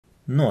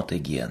Not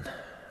again.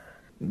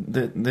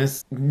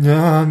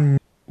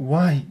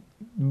 Why?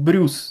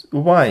 Bruce,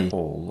 why?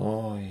 Oh,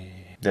 Loy.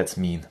 That's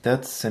mean.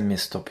 That's a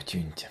missed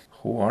opportunity.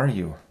 Who are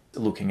you?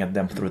 Looking at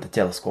them through the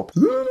telescope.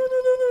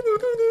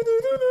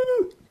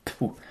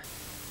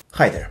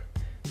 Hi there,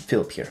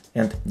 Philip here,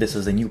 and this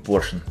is a new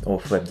portion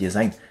of web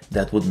design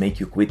that would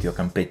make you quit your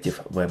competitive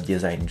web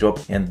design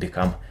job and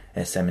become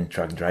a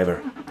semi-truck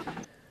driver.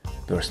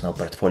 Personal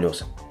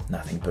portfolios,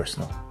 nothing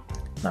personal.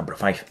 Number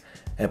 5.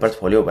 A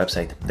portfolio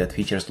website that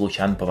features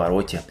Lucian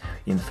Pavarotti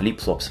in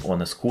flip-flops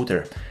on a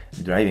scooter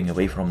driving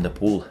away from the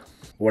pool.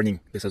 Warning,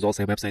 this is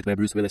also a website where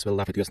Bruce Willis will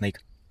laugh at your snake.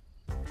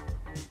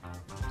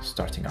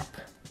 Starting up.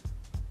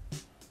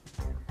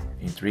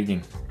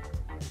 Intriguing.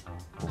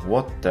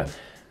 What the...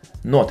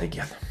 Not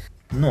again.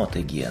 Not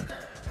again.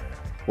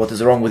 What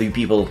is wrong with you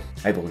people?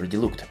 I've already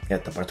looked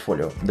at the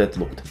portfolio that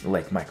looked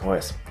like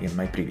macOS in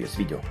my previous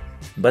video.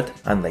 But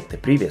unlike the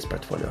previous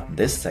portfolio,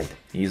 this site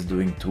is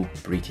doing two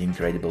pretty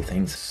incredible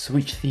things.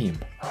 Switch theme.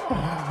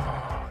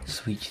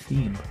 Switch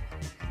theme.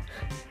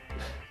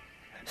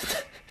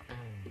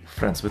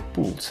 Friends with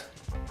pools.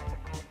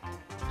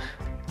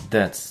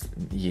 That's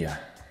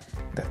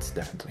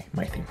definitely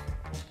my thing.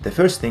 The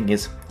first thing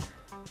is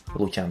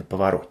Lucian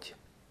Pavarotti.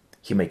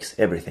 He makes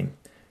everything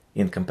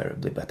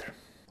incomparably better.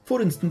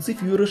 For instance,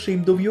 if you are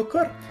ashamed of your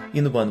car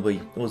in one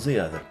way or the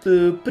other,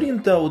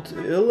 print out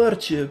a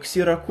large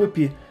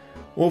xerocopy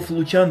of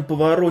Lucian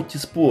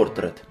Pavarotti's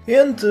portrait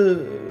and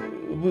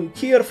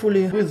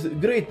carefully,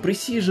 with great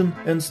precision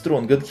and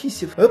strong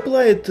adhesive,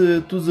 apply it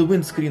to the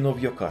windscreen of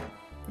your car.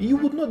 You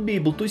would not be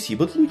able to see,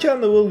 but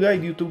Luciano will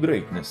guide you to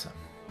greatness.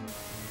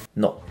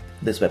 No,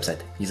 this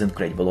website is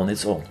incredible on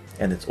its own,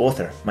 and its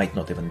author might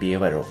not even be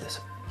aware of this.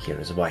 Here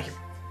is why.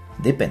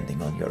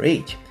 Depending on your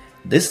age,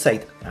 this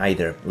site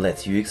either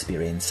lets you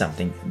experience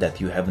something that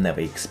you have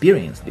never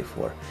experienced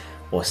before,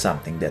 or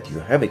something that you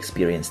have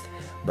experienced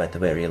but a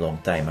very long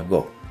time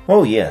ago.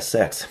 Oh yes,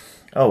 X.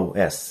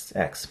 OS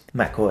X.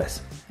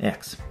 macOS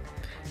X.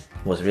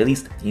 Was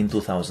released in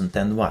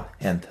 2001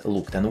 and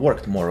looked and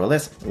worked more or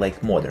less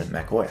like modern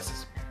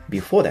macOSs.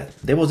 Before that,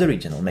 there was the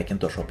original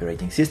Macintosh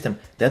operating system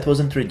that was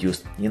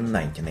introduced in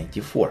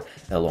 1984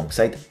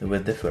 alongside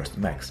with the first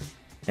Macs.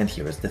 And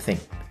here is the thing.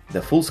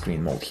 The full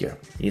screen mode here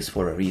is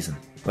for a reason.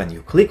 When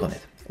you click on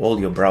it, all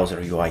your browser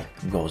UI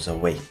goes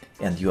away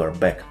and you are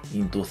back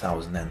in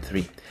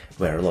 2003,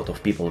 where a lot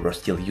of people were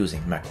still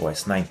using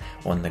macOS 9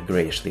 on the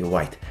greyishly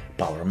white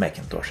Power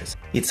Macintoshes.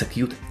 It's a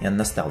cute and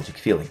nostalgic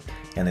feeling,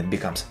 and it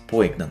becomes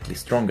poignantly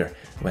stronger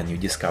when you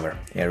discover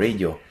a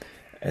radio,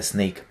 a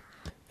snake,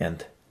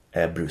 and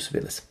a Bruce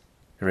Willis.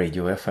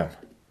 Radio FM.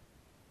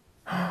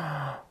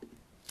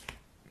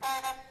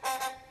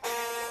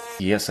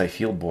 Yes, I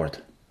feel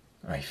bored.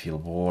 I feel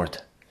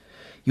bored.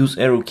 Use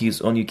arrow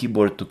keys on your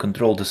keyboard to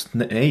control the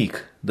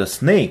snake. The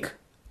snake?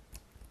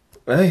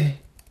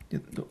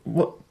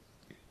 What?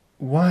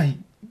 Why?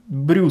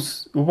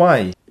 Bruce,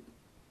 why?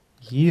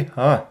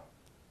 Yeah.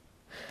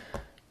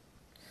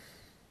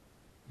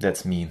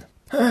 That's mean.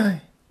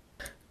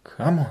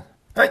 Come on.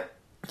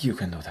 You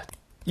can do that.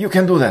 You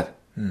can do that.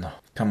 No,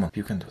 come on,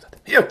 you can do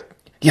that.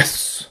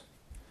 Yes!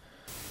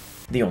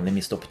 The only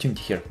missed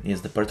opportunity here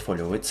is the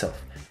portfolio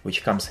itself,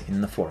 which comes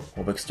in the form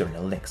of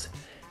external links.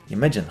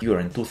 Imagine you are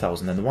in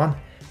 2001,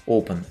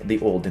 open the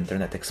old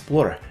Internet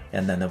Explorer,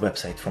 and then a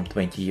website from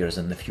 20 years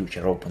in the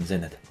future opens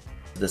in it.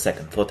 The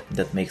second thought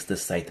that makes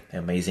this site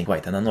amazing,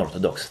 quite an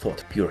unorthodox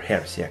thought, pure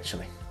heresy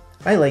actually.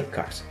 I like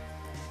cars.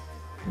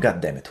 God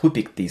damn it, who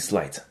picked these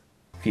slides?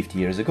 50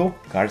 years ago,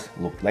 cars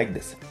looked like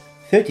this.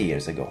 30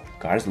 years ago,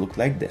 cars looked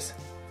like this.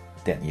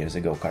 10 years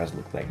ago, cars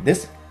looked like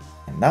this.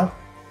 And now,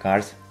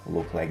 cars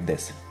look like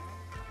this.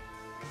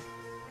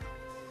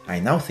 I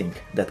now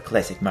think that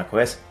classic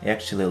macOS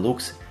actually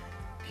looks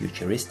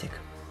futuristic.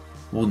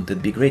 Wouldn't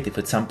it be great if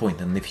at some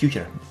point in the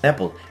future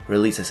Apple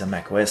releases a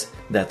macOS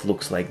that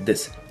looks like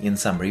this in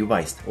some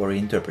revised or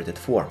reinterpreted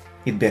form?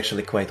 It'd be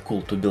actually quite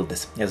cool to build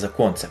this as a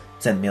concept.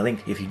 Send me a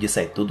link if you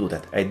decide to do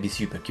that, I'd be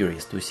super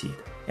curious to see it.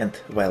 And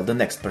while the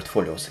next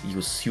portfolios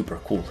use super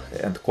cool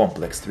and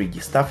complex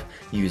 3D stuff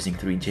using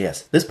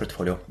Three.js, this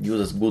portfolio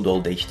uses good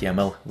old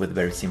HTML with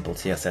very simple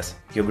CSS.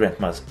 Your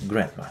grandma's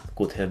grandma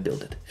could have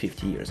built it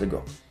 50 years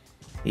ago.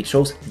 It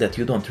shows that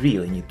you don't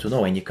really need to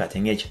know any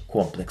cutting-edge,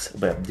 complex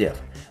web dev.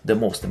 The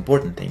most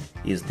important thing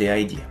is the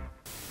idea.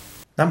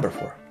 Number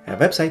 4. A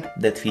website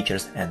that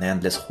features an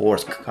endless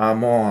horse.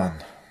 Come on!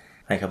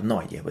 I have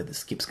no idea where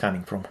this keeps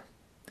coming from.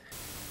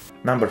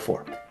 Number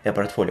 4. A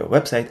portfolio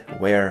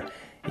website where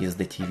is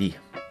the TV.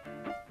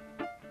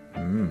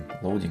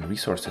 Loading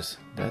resources.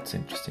 That's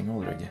interesting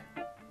already.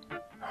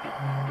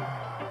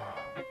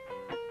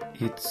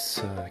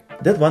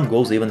 That one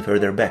goes even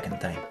further back in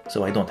time,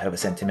 so I don't have a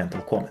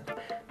sentimental comment.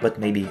 But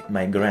maybe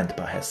my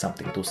grandpa has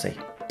something to say.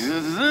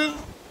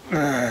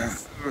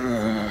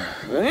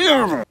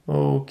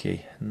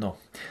 Okay, no.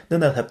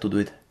 Then I'll have to do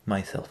it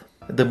myself.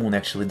 The moon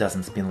actually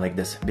doesn't spin like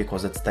this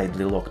because it's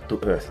tightly locked to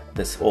Earth.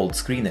 This old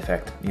screen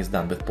effect is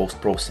done with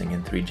post-processing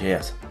in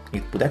Three.js.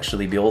 It could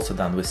actually be also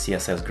done with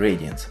CSS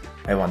gradients.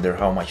 I wonder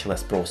how much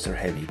less processor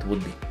heavy it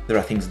would be. There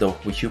are things though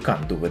which you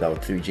can't do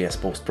without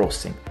Three.js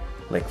post-processing,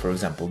 like for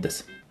example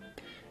this.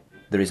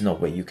 There is no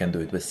way you can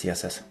do it with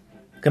CSS.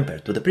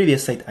 Compared to the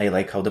previous site, I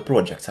like how the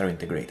projects are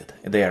integrated.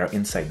 They are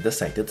inside the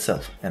site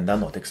itself and are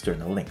not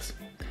external links.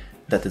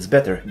 That is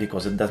better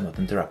because it does not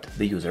interrupt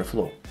the user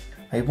flow.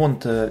 I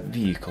want a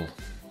vehicle.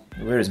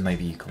 Where is my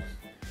vehicle?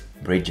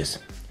 Bridges.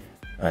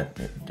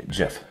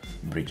 Jeff,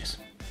 Bridges.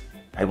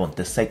 I want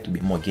this site to be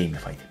more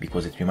gamified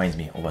because it reminds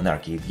me of an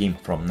arcade game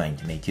from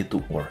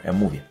 1982 or a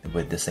movie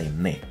with the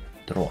same name,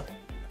 Tron,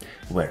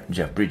 where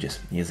Jeff Bridges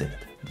is in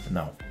it.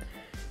 Now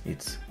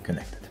it's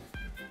connected.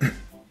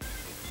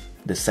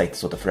 This site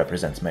sort of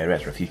represents my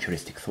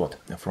retro-futuristic thought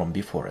from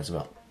before as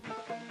well.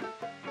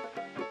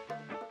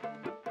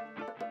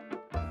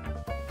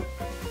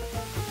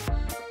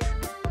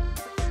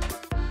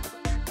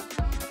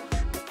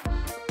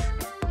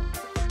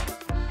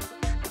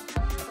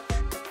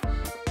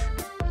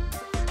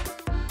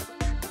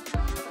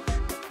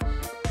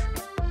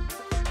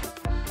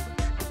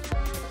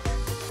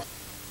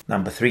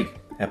 Number 3.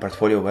 A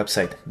portfolio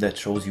website that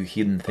shows you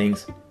hidden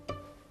things.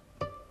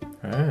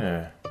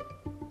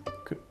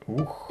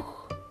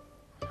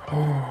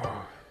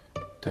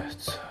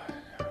 That's...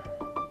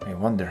 I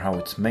wonder how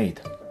it's made.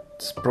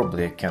 It's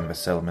probably a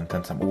canvas element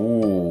and some...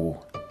 Ooh,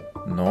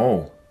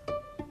 no.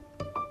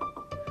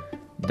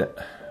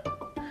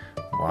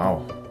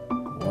 Wow,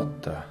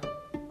 what the...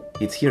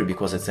 It's here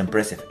because it's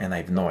impressive and I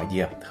have no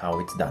idea how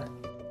it's done.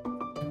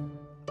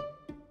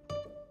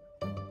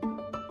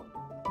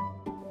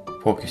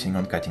 Focusing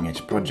on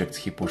cutting-edge projects,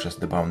 he pushes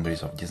the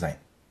boundaries of design.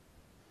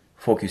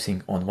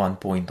 Focusing on one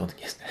point on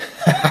his...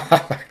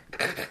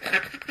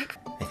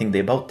 I think the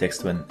about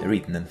text when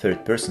written in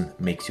third person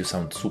makes you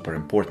sound super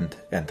important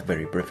and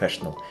very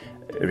professional,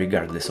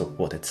 regardless of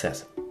what it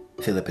says.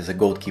 Philip is a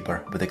goat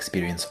keeper with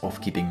experience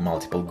of keeping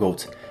multiple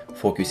goats.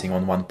 Focusing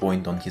on one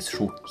point on his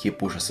shoe, he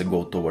pushes a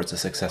goat towards a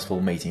successful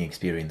mating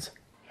experience.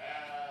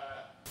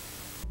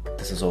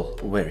 This is all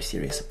very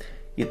serious.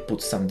 It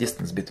puts some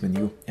distance between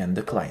you and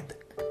the client.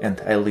 And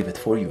I'll leave it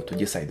for you to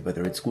decide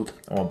whether it's good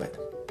or bad.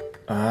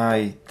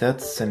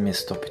 That's a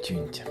missed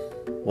opportunity.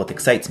 What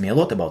excites me a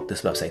lot about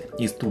this website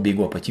is two big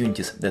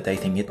opportunities that I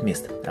think it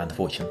missed,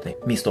 unfortunately.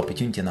 Missed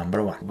opportunity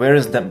number 1. Where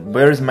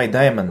is my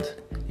diamond?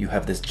 You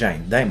have this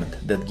giant diamond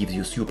that gives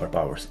you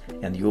superpowers,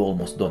 and you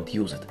almost don't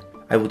use it.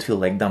 I would feel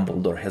like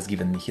Dumbledore has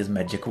given me his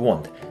magic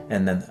wand,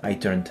 and then I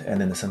turned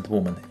an innocent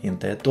woman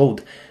into a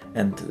toad,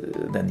 and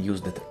then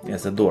used it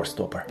as a door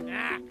stopper.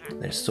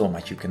 There's so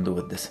much you can do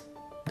with this.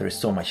 There is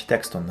so much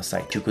text on the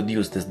site. You could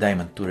use this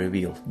diamond to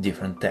reveal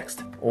different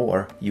text,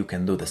 or you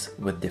can do this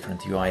with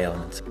different UI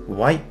elements.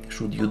 Why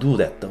should you do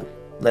that though?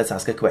 Let's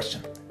ask a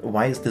question.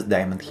 Why is this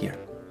diamond here?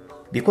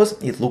 Because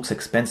it looks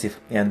expensive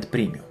and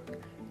premium.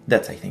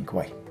 That's I think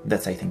why.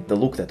 That's I think the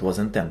look that was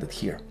intended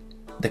here.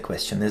 The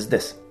question is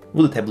this.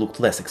 Would it have looked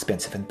less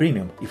expensive and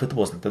premium if it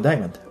wasn't a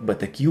diamond,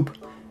 but a cube,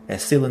 a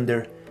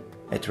cylinder,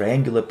 a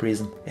triangular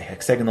prism, a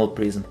hexagonal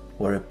prism,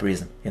 or a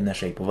prism in the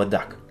shape of a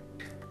duck?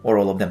 Or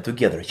all of them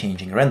together,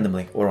 changing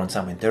randomly or on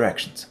some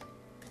interactions.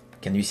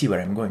 Can you see where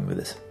I'm going with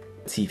this?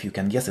 See if you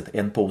can guess it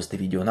and pause the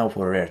video now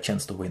for a rare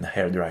chance to win a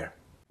hairdryer.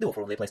 The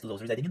offer only applies to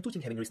those residing in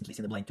Tooting, having recently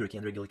seen a blind turkey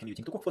and regularly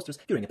commuting to Cockfosters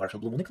during a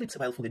partial blue moon eclipse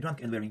while fully drunk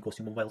and wearing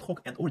costume of wild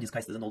hog and or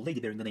disguised as an old lady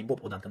bearing the name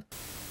Bob or Duncan.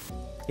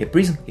 A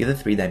prism is a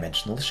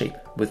three-dimensional shape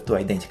with two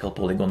identical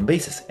polygon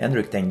bases and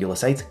rectangular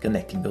sides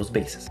connecting those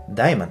bases.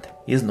 Diamond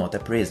is not a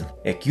prism.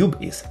 A cube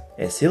is,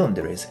 a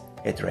cylinder is,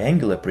 a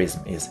triangular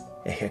prism is,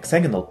 a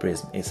hexagonal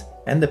prism is,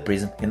 and a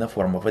prism in the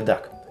form of a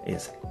duck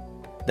is.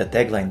 The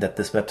tagline that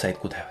this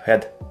website could have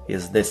had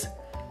is this: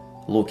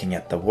 looking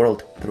at the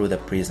world through the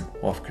prism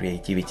of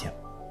creativity.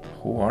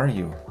 Who are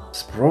you?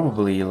 It's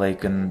probably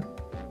like an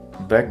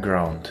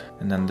background,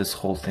 and then this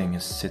whole thing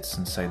sits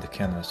inside the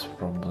canvas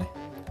probably.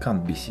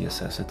 Can't be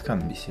CSS, it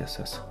can't be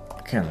CSS.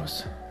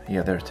 Canvas,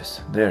 yeah, there it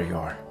is, there you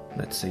are.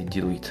 Let's say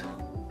delete.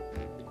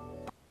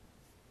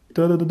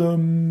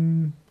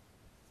 Da-da-da-dum.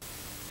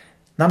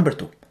 Number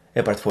 2.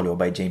 A portfolio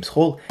by James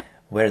Hall,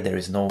 where there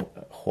is no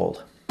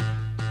hole.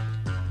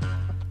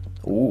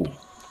 Ooh.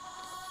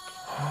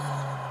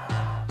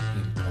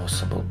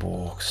 Impossible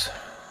box.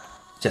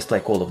 Just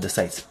like all of the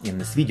sites in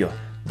this video,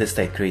 this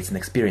site creates an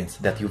experience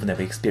that you've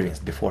never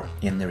experienced before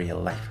in real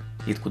life.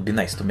 It could be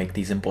nice to make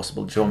these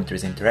impossible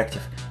geometries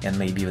interactive and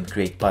maybe even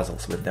create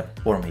puzzles with them,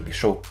 or maybe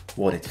show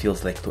what it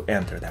feels like to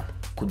enter them.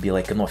 Could be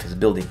like an office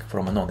building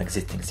from a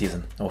non-existing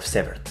season of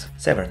Severance.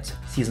 Severance,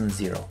 Season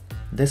 0.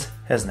 This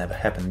has never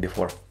happened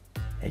before.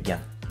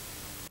 Again.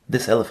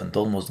 This elephant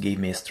almost gave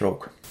me a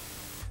stroke.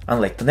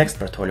 Unlike the next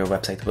portfolio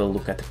website we'll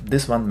look at,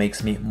 this one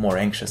makes me more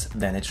anxious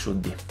than it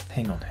should be.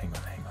 Hang on.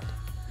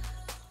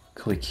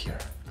 Click here.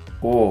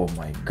 Oh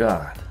my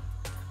god.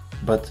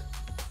 But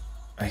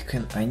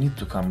I need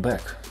to come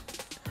back.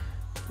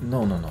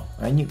 No.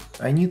 I need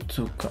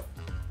to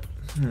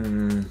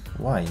come.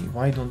 Why?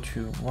 Why don't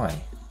you? Why?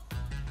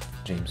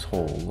 James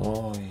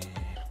Hall.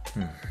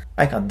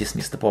 I can't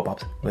dismiss the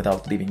pop-ups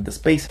without leaving the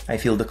space. I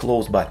feel the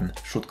close button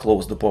should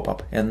close the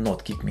pop-up and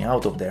not kick me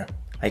out of there.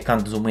 I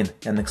can't zoom in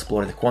and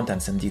explore the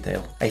contents in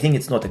detail. I think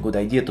it's not a good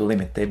idea to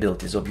limit the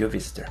abilities of your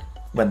visitor.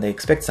 When they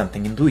expect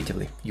something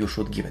intuitively, you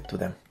should give it to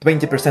them.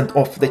 20%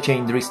 off the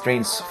chain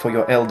restraints for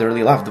your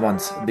elderly loved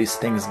ones this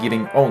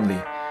Thanksgiving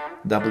only.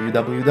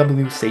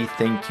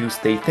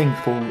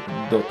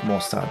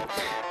 www.saythankyouStayThankful.mossad.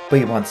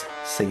 Pay once,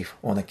 save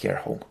on a care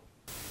home.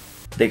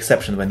 The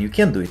exception when you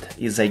can do it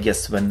is, I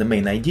guess, when the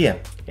main idea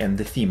and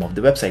the theme of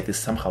the website is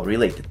somehow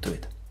related to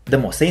it. The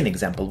more sane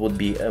example would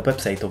be a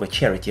website of a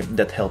charity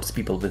that helps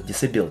people with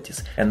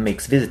disabilities and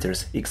makes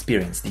visitors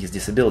experience these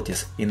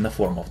disabilities in the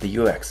form of the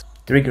UX,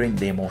 triggering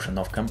the emotion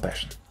of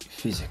compassion.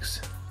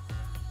 Physics.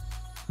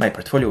 My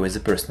portfolio is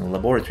a personal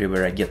laboratory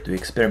where I get to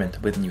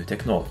experiment with new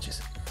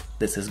technologies.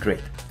 This is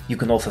great. You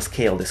can also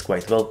scale this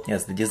quite well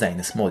as the design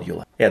is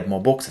modular. Add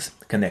more boxes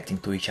connecting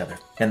to each other,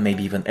 and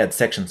maybe even add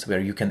sections where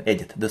you can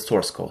edit the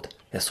source code,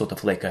 as sort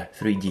of like a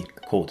 3D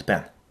code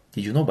pen.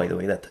 Did you know, by the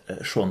way, that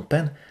Sean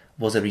Penn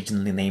was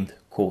originally named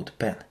Code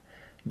Pen,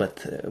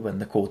 but when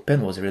the Code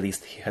Pen was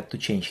released, he had to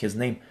change his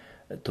name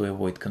to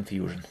avoid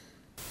confusion.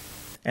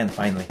 And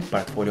finally,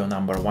 portfolio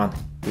number 1,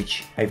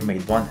 which I've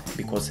made one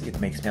because it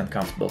makes me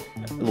uncomfortable.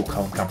 Look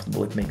how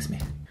uncomfortable it makes me.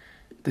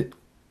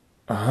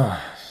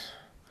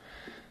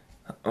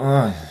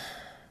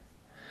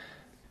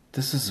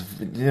 This is,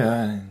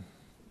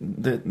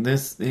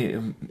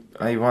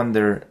 I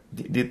wonder,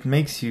 it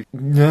makes you,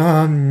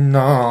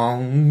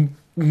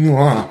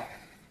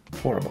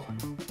 horrible.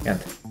 And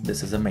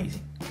this is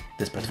amazing.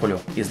 This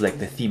portfolio is like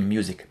the theme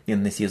music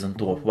in the season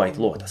 2 of White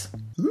Lotus.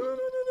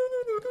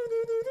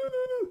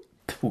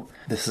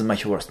 This is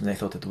much worse than I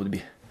thought it would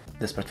be.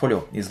 This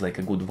portfolio is like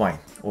a good wine,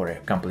 or a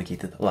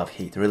complicated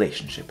love-hate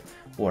relationship,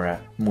 or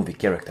a movie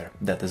character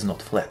that is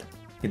not flat.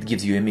 It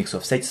gives you a mix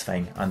of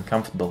satisfying,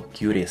 uncomfortable,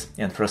 curious,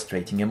 and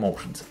frustrating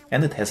emotions,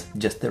 and it has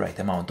just the right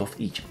amount of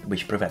each,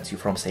 which prevents you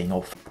from saying,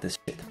 oh, f*** this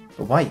shit.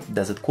 Why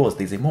does it cause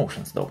these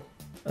emotions, though?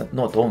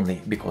 Not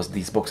only because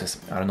these boxes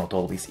are not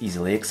always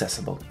easily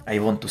accessible. I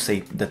want to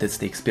say that it's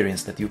the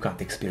experience that you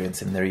can't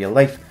experience in the real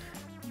life,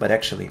 but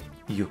actually,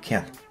 you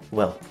can.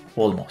 Well,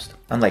 almost.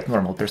 Unlike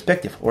normal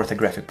perspective,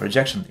 orthographic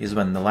projection is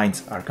when the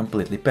lines are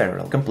completely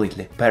parallel,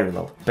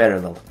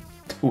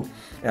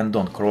 and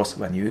don't cross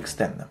when you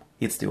extend them.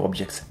 It's the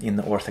objects in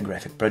the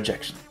orthographic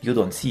projection. You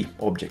don't see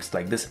objects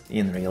like this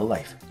in real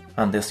life,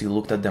 unless you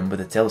looked at them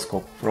with a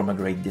telescope from a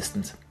great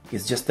distance.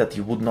 It's just that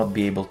you would not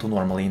be able to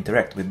normally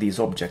interact with these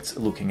objects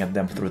looking at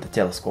them through the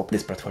telescope.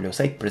 This portfolio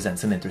site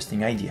presents an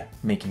interesting idea,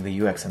 making the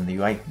UX and the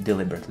UI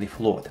deliberately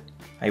flawed.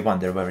 I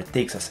wonder where it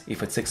takes us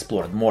if it's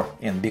explored more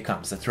and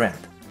becomes a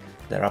trend.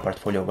 There are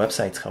portfolio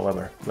websites,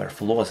 however, where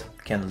flaws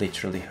can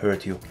literally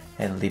hurt you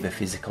and leave a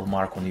physical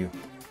mark on you.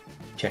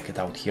 Check it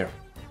out here.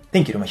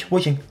 Thank you very much for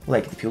watching,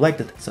 like it if you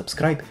liked it,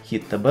 subscribe,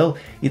 hit the bell,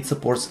 it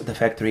supports the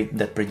factory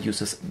that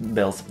produces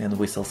bells and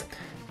whistles,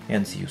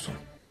 and see you soon.